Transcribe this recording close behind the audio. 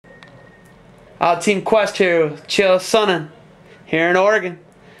Team Quest here with Chael here in Oregon.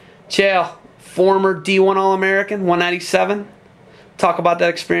 Chael, former D1 All-American, 197. Talk about that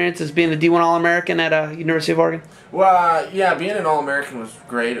experience as being a D1 All-American at University of Oregon. Well, yeah, being an All-American was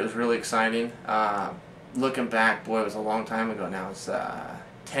great. It was really exciting. Looking back, boy, it was a long time ago now. It's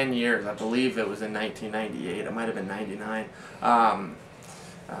 10 years. I believe it was in 1998. It might have been 99.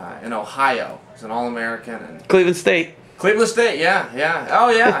 In Ohio. I was an All-American. And Cleveland State. Cleveland State, yeah. Oh,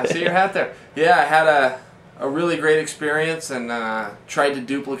 yeah, I see your hat there. Yeah, I had a really great experience and tried to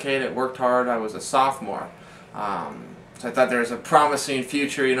duplicate it, worked hard. I was a sophomore. So I thought there was a promising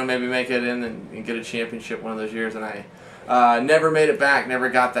future, maybe make it in and get a championship one of those years. And I never made it back, never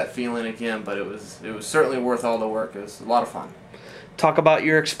got that feeling again, but it was certainly worth all the work. It was a lot of fun. Talk about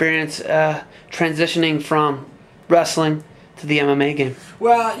your experience transitioning from wrestling to the MMA game.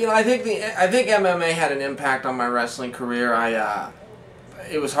 Well, I think MMA had an impact on my wrestling career.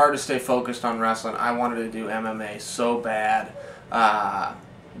 It was hard to stay focused on wrestling. I wanted to do MMA so bad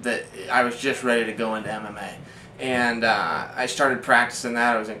that I was just ready to go into MMA, and I started practicing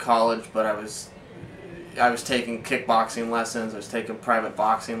that. I was in college, but I was taking kickboxing lessons. I was taking private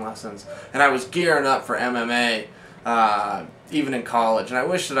boxing lessons, and I was gearing up for MMA even in college. And I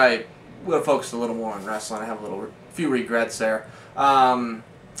wish that I would have focused a little more on wrestling. I have a few regrets there.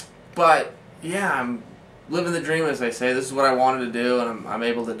 But yeah, I'm living the dream, as they say. This is what I wanted to do, and I'm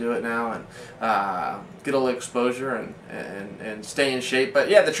able to do it now and get a little exposure and stay in shape. But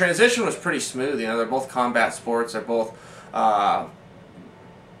yeah, the transition was pretty smooth. They're both combat sports. They're both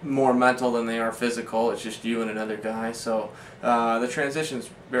more mental than they are physical. It's just you and another guy. So the transition is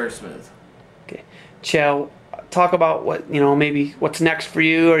very smooth. Okay, Chael, talk about maybe what's next for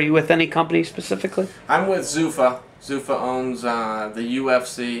you. Are you with any company specifically? I'm with Zuffa. Zuffa owns the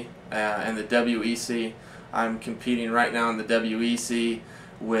UFC and the WEC. I'm competing right now in the WEC,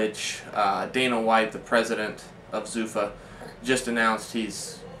 which Dana White, the president of Zuffa, just announced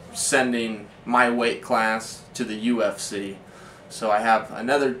he's sending my weight class to the UFC. So I have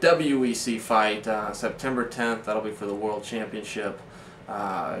another WEC fight September 10th. That'll be for the World Championship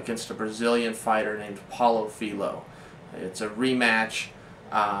against a Brazilian fighter named Paulo Filho. It's a rematch.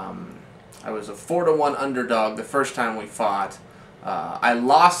 I was a 4-1 underdog the first time we fought. I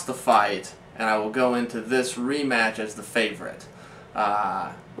lost the fight, and I will go into this rematch as the favorite.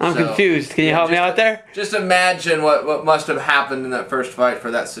 I'm confused. Can you help me out there? Just imagine what must have happened in that first fight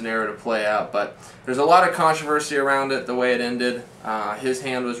for that scenario to play out. But there's a lot of controversy around it, the way it ended. His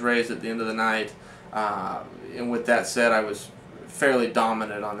hand was raised at the end of the night. And with that said, I was fairly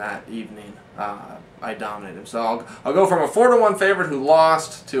dominant on that evening. I dominated him. So I'll go from a 4-1 favorite who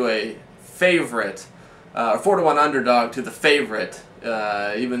lost to a favorite, 4-1 underdog to the favorite,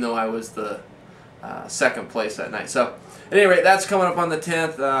 even though I was the second place that night. So at any rate, that's coming up on the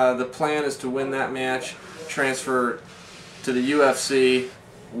 10th. The plan is to win that match, transfer to the UFC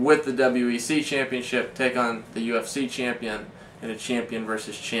with the WEC championship, take on the UFC champion in a champion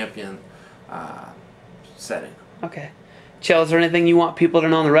versus champion setting. Okay. Chael, is there anything you want people to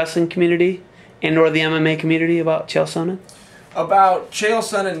know in the wrestling community and or the MMA community about Chael Sonnen? About Chael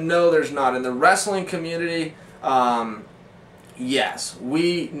Sonnen, no, there's not. In the wrestling community, yes,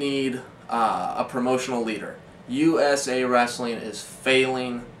 we need a promotional leader. USA Wrestling is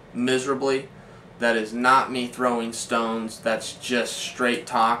failing miserably. That is not me throwing stones. That's just straight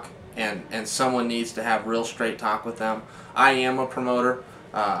talk, and someone needs to have real straight talk with them. I am a promoter.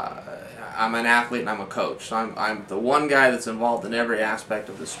 I'm an athlete and I'm a coach. So I'm the one guy that's involved in every aspect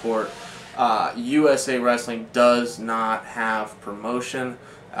of the sport. USA Wrestling does not have promotion,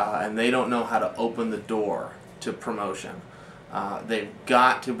 and they don't know how to open the door to promotion. They've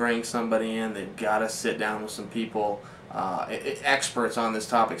got to bring somebody in. They've got to sit down with some people, experts on this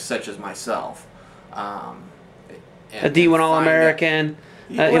topic, such as myself. A D1 All-American,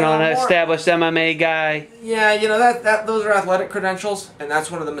 an established MMA guy. Yeah, those are athletic credentials, and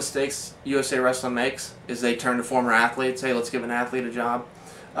that's one of the mistakes USA Wrestling makes, is they turn to former athletes. Hey, let's give an athlete a job.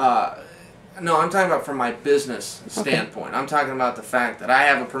 No, I'm talking about from my business standpoint. Okay. I'm talking about the fact that I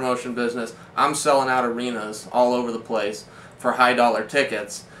have a promotion business. I'm selling out arenas all over the place for high-dollar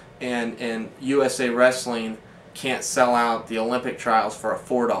tickets, and USA Wrestling can't sell out the Olympic trials for a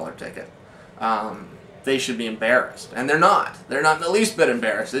 $4 ticket. They should be embarrassed, and they're not. They're not in the least bit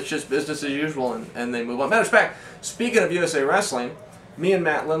embarrassed. It's just business as usual, and they move on. Matter of fact, speaking of USA Wrestling, me and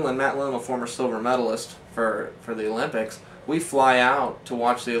Matt Lindland, a former silver medalist for the Olympics, we fly out to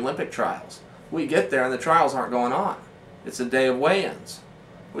watch the Olympic trials. We get there and the trials aren't going on. It's a day of weigh-ins.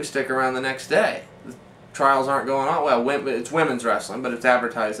 We stick around the next day. The trials aren't going on. Well, it's women's wrestling, but it's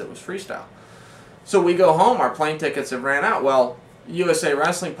advertised that it was freestyle. So we go home. Our plane tickets have ran out. Well, USA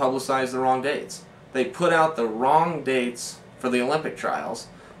Wrestling publicized the wrong dates. They put out the wrong dates for the Olympic trials,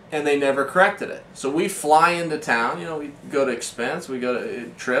 and they never corrected it. So we fly into town, you know, we go to expense, we go to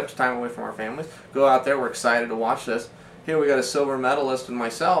trips, time away from our families, go out there, we're excited to watch this. Here we got a silver medalist and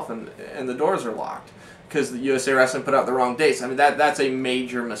myself, and the doors are locked because the USA Wrestling put out the wrong dates. I mean, that's a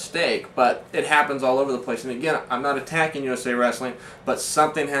major mistake, but it happens all over the place. And again, I'm not attacking USA Wrestling, but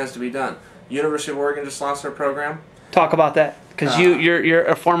something has to be done. University of Oregon just lost their program. Talk about that, because you're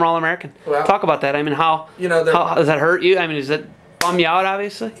a former All-American. Well, talk about that. I mean, how does that hurt you? I mean, does it bum you out,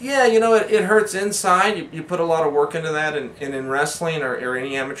 obviously? Yeah, you know, it hurts inside. You put a lot of work into that, and in wrestling or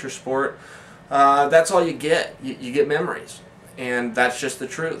any amateur sport, that's all you get. You get memories, and that's just the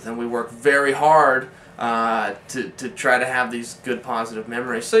truth. And we work very hard to try to have these good, positive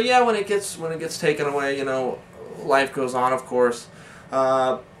memories. So yeah, when it gets taken away, you know, life goes on, of course.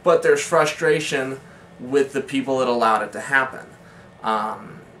 But there's frustration with the people that allowed it to happen.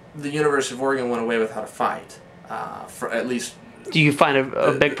 The University of Oregon went away with how to fight, for at least. Do you find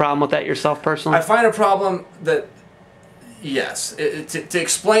a big problem with that yourself personally? I find a problem that, yes, to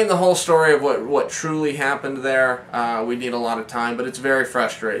explain the whole story of what truly happened there, we need a lot of time, but it's very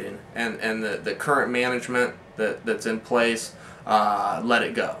frustrating. And the current management that's in place let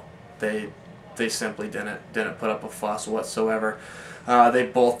it go. They simply didn't put up a fuss whatsoever. They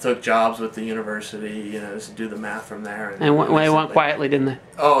both took jobs with the university, you know, just do the math from there. And they went quietly, didn't they?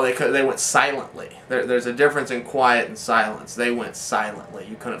 Oh, they went silently. There's a difference in quiet and silence. They went silently.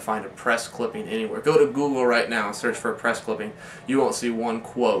 You couldn't find a press clipping anywhere. Go to Google right now and search for a press clipping. You won't see one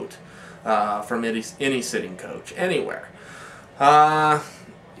quote from any sitting coach anywhere. And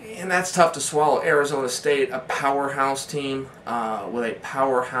that's tough to swallow. Arizona State, a powerhouse team with a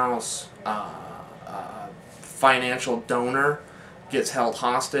powerhouse financial donor, gets held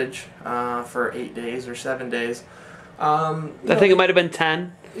hostage for 8 days or 7 days. I think it might have been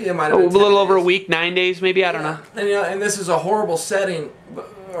 10. It might have been a little over a week, 9 days maybe. I don't know. And and this is a horrible setting,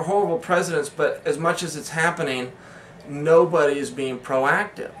 a horrible precedence. But as much as it's happening, nobody is being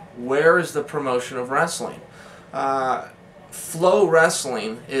proactive. Where is the promotion of wrestling? Flow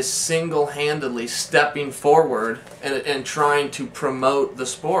Wrestling is single-handedly stepping forward and trying to promote the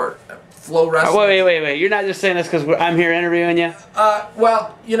sport. Flow Wrestling. Wait. You're not just saying this because I'm here interviewing you?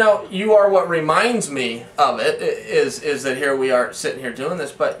 Well, you know, you are what reminds me of it, is that here we are sitting here doing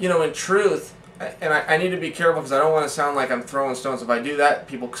this. But, you know, in truth, and I need to be careful because I don't want to sound like I'm throwing stones. If I do that,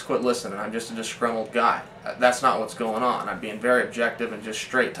 people quit listening. I'm just a disgruntled guy. That's not what's going on. I'm being very objective and just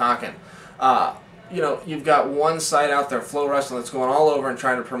straight talking. You know, you've got one side out there, Flow Wrestling, that's going all over and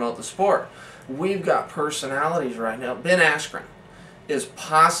trying to promote the sport. We've got personalities right now. Ben Askren is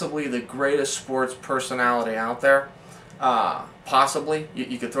possibly the greatest sports personality out there. Possibly.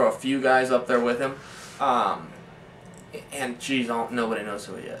 You could throw a few guys up there with him. And geez, nobody knows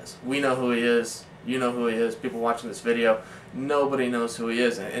who he is. We know who he is. You know who he is. People watching this video, nobody knows who he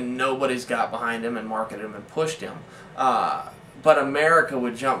is. And nobody's got behind him and marketed him and pushed him. But America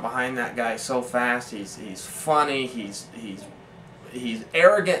would jump behind that guy so fast. He's funny. He's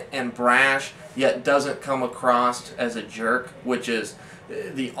arrogant and brash, yet doesn't come across as a jerk, which is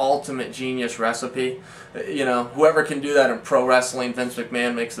the ultimate genius recipe. You know, whoever can do that in pro wrestling, Vince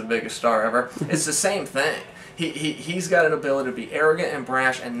McMahon makes the biggest star ever. It's the same thing. He's got an ability to be arrogant and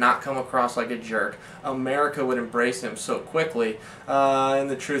brash and not come across like a jerk. America would embrace him so quickly,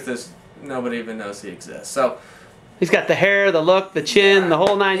 and the truth is, nobody even knows he exists. So. He's got the hair, the look, the chin, the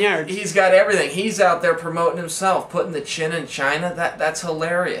whole 9 yards. He's got everything. He's out there promoting himself, putting the chin in China. That's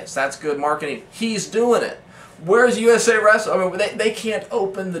hilarious. That's good marketing. He's doing it. Where's USA Wrestling? I mean, they can't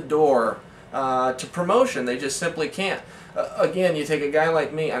open the door to promotion. They just simply can't. Again, you take a guy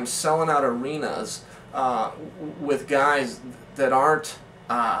like me. I'm selling out arenas with guys that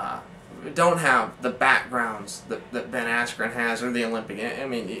don't have the backgrounds that Ben Askren has, or the Olympic. I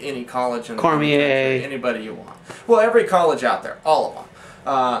mean, any college in the Cormier, country, anybody you want. Well, every college out there, all of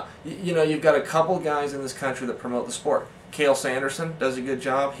them. You know, you've got a couple guys in this country that promote the sport. Chael Sanderson does a good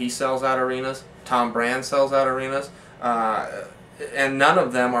job. He sells out arenas. Tom Brand sells out arenas. And none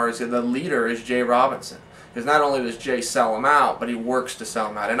of them are, the leader is Jay Robinson. Because not only does Jay sell them out, but he works to sell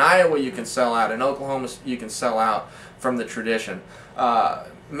them out. In Iowa, you can sell out. In Oklahoma, you can sell out from the tradition.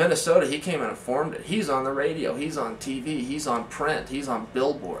 Minnesota, he came and informed it. He's on the radio. He's on TV. He's on print. He's on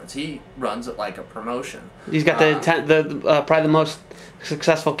billboards. He runs it like a promotion. He's got probably the most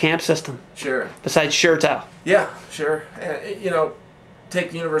successful camp system. Sure. Besides Chael. Yeah, sure. You know,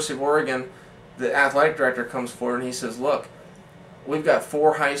 take the University of Oregon. The athletic director comes forward and he says, look, we've got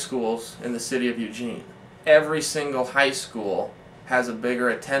 4 high schools in the city of Eugene. Every single high school has a bigger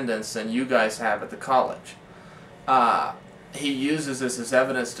attendance than you guys have at the college. he uses this as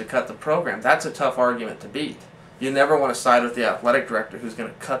evidence to cut the program. That's a tough argument to beat. You never want to side with the athletic director who's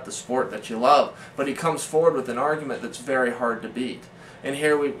going to cut the sport that you love, but he comes forward with an argument that's very hard to beat. And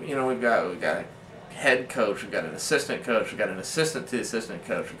here we've got a head coach, we've got an assistant coach, we've got an assistant to the assistant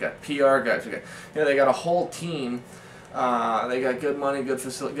coach, we've got PR guys, they got a whole team. They got good money, good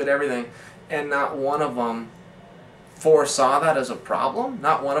facility, good everything, and not one of them foresaw that as a problem.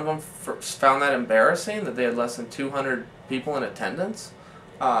 Not one of them found that embarrassing that they had less than 200 people in attendance.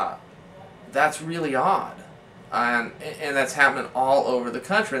 That's really odd. And that's happening all over the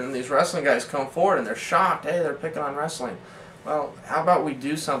country. And then these wrestling guys come forward and they're shocked. Hey, they're picking on wrestling. Well, how about we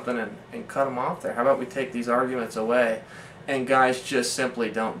do something and cut them off there? How about we take these arguments away and guys just simply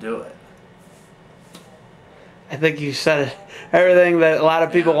don't do it? I think you said it. Everything that a lot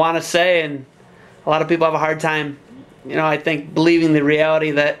of people want to say, and a lot of people have a hard time, I think, believing the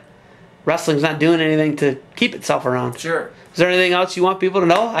reality that wrestling's not doing anything to keep itself around. Sure. Is there anything else you want people to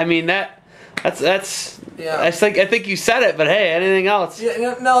know? I mean, that's yeah. I think you said it, but hey, anything else?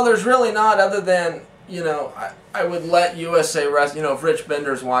 Yeah, no, there's really not, other than, I would let USA Wrestling, if Rich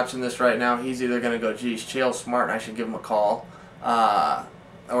Bender's watching this right now, he's either going to go, geez, Chael's smart and I should give him a call,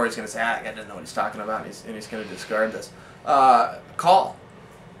 or he's going to say, I didn't know what he's talking about, and he's going to discard this. Call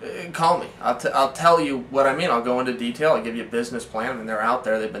me. I'll tell you what I mean. I'll go into detail. I'll give you a business plan. I mean, they're out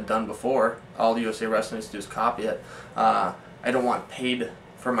there. They've been done before. All the USA Wrestling needs to do is copy it. I don't want paid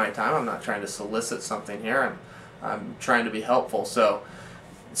for my time. I'm not trying to solicit something here. I'm trying to be helpful. So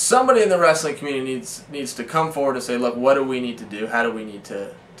somebody in the wrestling community needs to come forward and say, look, what do we need to do? How do we need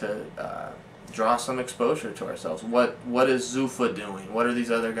to draw some exposure to ourselves? What is Zuffa doing? What are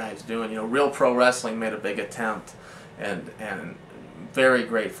these other guys doing? Real Pro Wrestling made a big attempt, and very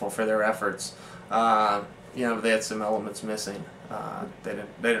grateful for their efforts. They had some elements missing. They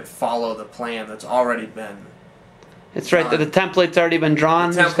didn't follow the plan that's already been. It's right that the template's already been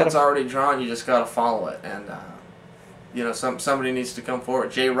drawn. The template's already drawn. You just got to follow it, and somebody needs to come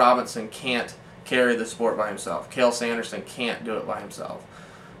forward. Jay Robinson can't carry the sport by himself. Chael Sanderson can't do it by himself.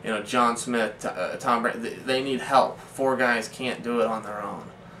 John Smith, Tom Brady, they need help. 4 guys can't do it on their own.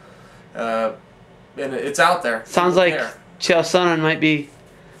 And it's out there. Sounds like Chael Sonnen might be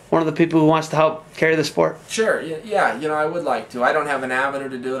one of the people who wants to help carry the sport. Sure, yeah, I would like to. I don't have an avenue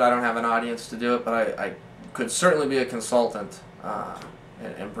to do it. I don't have an audience to do it, but I could certainly be a consultant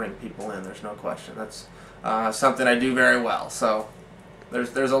and bring people in. There's no question. That's something I do very well. So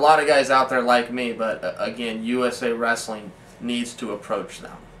there's a lot of guys out there like me, but again, USA Wrestling needs to approach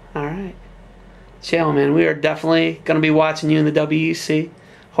them. All right. Chael, man, we are definitely going to be watching you in the WEC.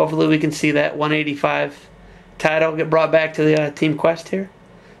 Hopefully we can see that 185 title get brought back to the Team Quest here.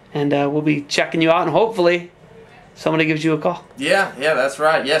 And we'll be checking you out, and hopefully somebody gives you a call. Yeah, that's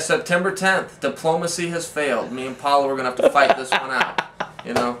right. Yeah, September 10th. Diplomacy has failed. Me and Paula, we're going to have to fight this one out.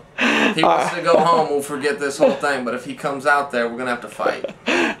 If he wants to go home, we'll forget this whole thing. But if he comes out there, we're going to have to fight.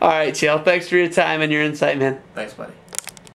 All right, Chael. Thanks for your time and your insight, man. Thanks, buddy.